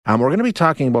We're going to be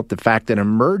talking about the fact that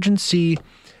emergency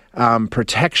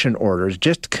protection orders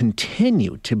just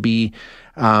continue to be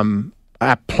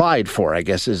applied for, I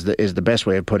guess is the best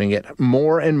way of putting it,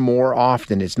 more and more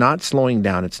often. It's not slowing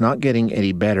down. It's not getting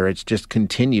any better. It's just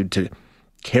continued to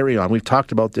carry on. We've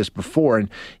talked about this before, and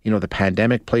the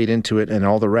pandemic played into it and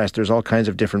all the rest. There's all kinds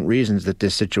of different reasons that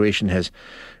this situation has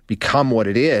become what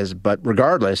it is, but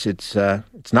regardless, it's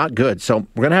not good. So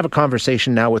we're going to have a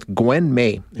conversation now with Gwen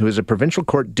May, who is a Provincial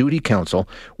Court duty counsel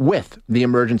with the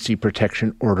Emergency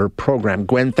Protection Order Program.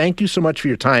 Gwen, thank you so much for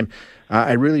your time.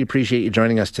 I really appreciate you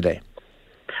joining us today.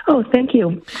 Oh, thank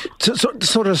you.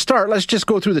 So to start, let's just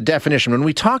go through the definition. When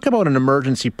we talk about an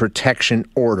emergency protection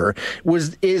order,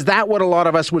 is that what a lot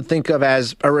of us would think of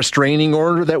as a restraining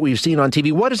order that we've seen on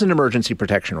TV? What is an emergency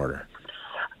protection order?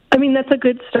 I mean, that's a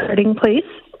good starting place.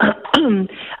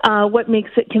 What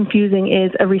makes it confusing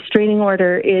is a restraining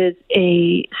order is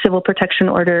a civil protection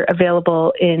order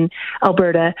available in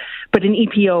Alberta, but an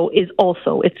EPO is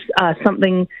also. It's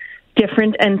something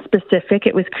different and specific.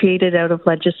 It was created out of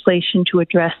legislation to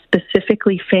address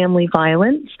specifically family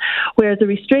violence, whereas a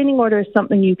restraining order is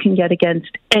something you can get against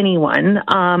anyone.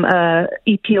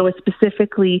 EPO is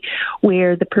specifically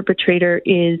where the perpetrator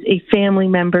is a family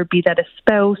member, be that a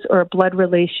spouse or a blood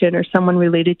relation or someone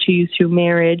related to you through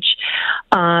marriage,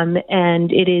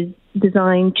 and it is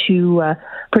designed to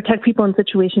protect people in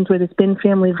situations where there's been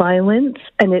family violence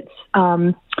and it's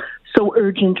so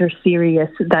urgent or serious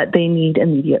that they need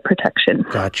immediate protection.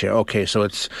 Gotcha. Okay, so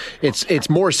it's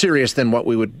more serious than what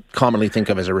we would commonly think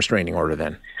of as a restraining order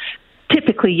then?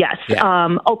 Typically, yes. Yeah.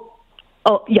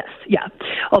 Yes, yeah.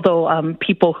 Although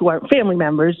people who aren't family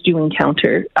members do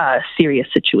encounter serious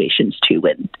situations too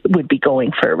and would be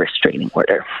going for a restraining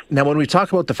order. Now, when we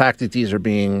talk about the fact that these are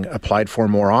being applied for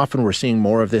more often, we're seeing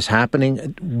more of this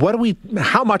happening.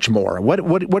 How much more?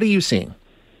 What are you seeing?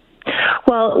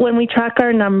 Well, when we track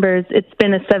our numbers, it's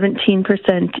been a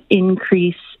 17%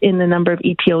 increase in the number of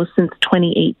EPOs since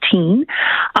 2018.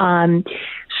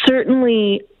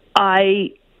 Certainly,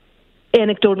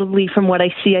 anecdotally, from what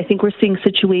I see, I think we're seeing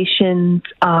situations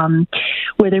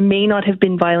where there may not have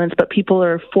been violence, but people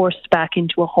are forced back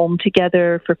into a home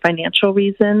together for financial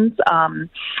reasons,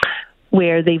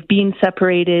 where they've been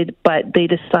separated, but they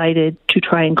decided to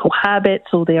try and cohabit,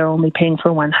 so they are only paying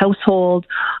for one household.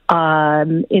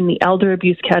 In the elder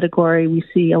abuse category, we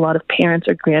see a lot of parents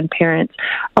or grandparents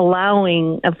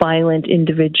allowing a violent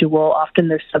individual, often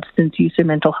there's substance use or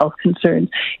mental health concerns,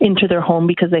 into their home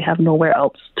because they have nowhere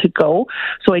else to go.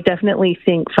 So I definitely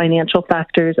think financial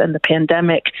factors and the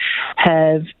pandemic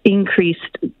have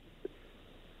increased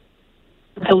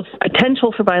those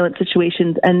potential for violent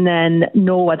situations, and then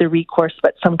no other recourse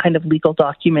but some kind of legal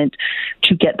document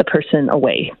to get the person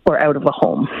away or out of a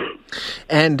home.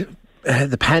 And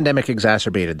the pandemic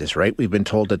exacerbated this, right? We've been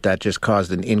told that just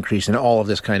caused an increase in all of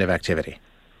this kind of activity.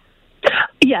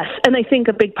 Yes, and I think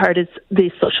a big part is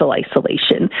the social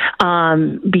isolation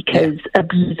because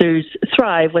abusers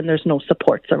thrive when there's no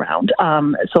supports around.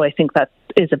 So I think that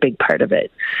is a big part of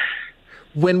it.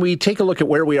 When we take a look at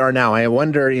where we are now, I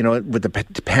wonder, with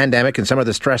the pandemic and some of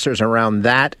the stressors around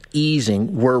that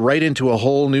easing, we're right into a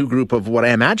whole new group of what I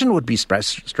imagine would be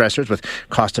stressors with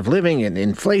cost of living and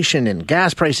inflation and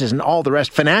gas prices and all the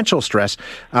rest, financial stress.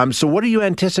 So what are you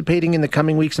anticipating in the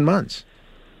coming weeks and months?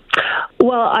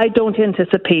 Well, I don't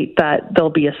anticipate that there'll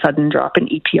be a sudden drop in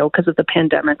EPO because of the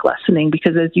pandemic lessening,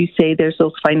 because as you say, there's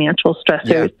those financial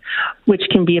stressors, which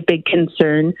can be a big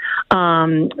concern.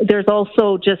 There's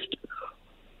also just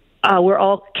we're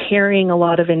all carrying a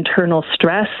lot of internal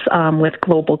stress with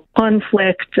global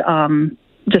conflict,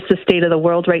 just the state of the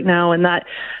world right now, and that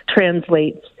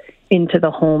translates into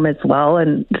the home as well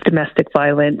and domestic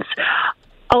violence.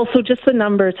 Also, just the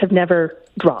numbers have never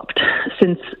dropped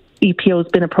since EPO has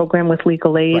been a program with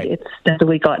legal aid. Right. It's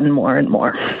steadily gotten more and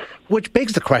more. Which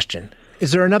begs the question.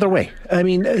 Is there another way? I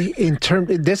mean,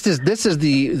 this is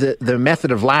the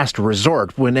method of last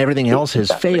resort when everything else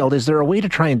has failed. Is there a way to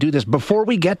try and do this before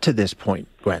we get to this point,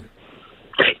 Gwen?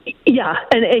 Yeah,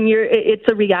 and it's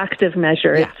a reactive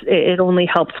measure. Yeah. It only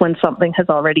helps when something has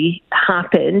already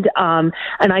happened. And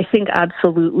I think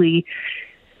absolutely,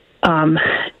 and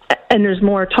there's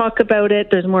more talk about it.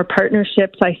 There's more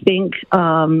partnerships, I think,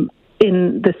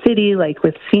 in the city, like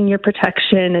with senior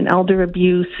protection and elder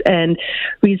abuse and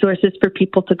resources for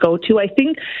people to go to. I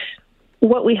think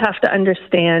what we have to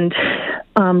understand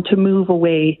to move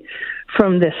away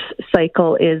from this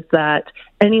cycle is that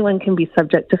anyone can be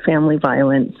subject to family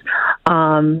violence.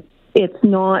 It's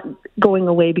not going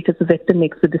away because the victim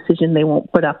makes the decision they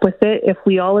won't put up with it. If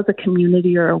we all as a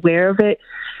community are aware of it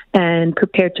and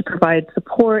prepared to provide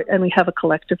support, and we have a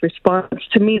collective response.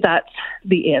 To me, that's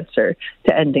the answer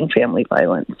to ending family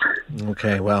violence.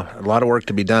 Okay, well, a lot of work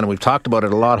to be done. We've talked about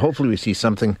it a lot. Hopefully we see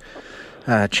something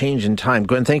change in time.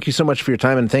 Gwen, thank you so much for your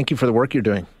time, and thank you for the work you're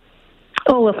doing.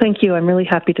 Oh, well, thank you. I'm really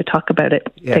happy to talk about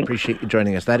it. Yeah, I appreciate you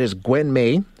joining us. That is Gwen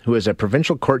May, who is a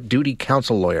Provincial Court duty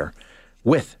counsel lawyer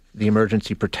with the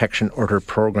Emergency Protection Order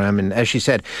Program. And as she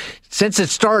said, since it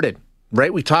started,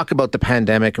 right, we talk about the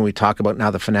pandemic and we talk about now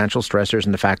the financial stressors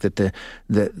and the fact that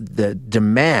the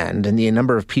demand and the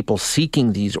number of people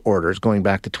seeking these orders going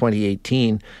back to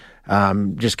 2018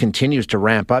 just continues to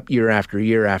ramp up year after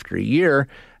year after year.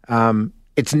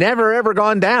 It's never, ever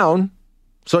gone down.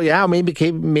 So, yeah, maybe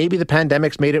the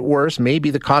pandemic's made it worse. Maybe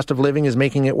the cost of living is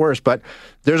making it worse. But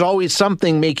there's always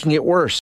something making it worse.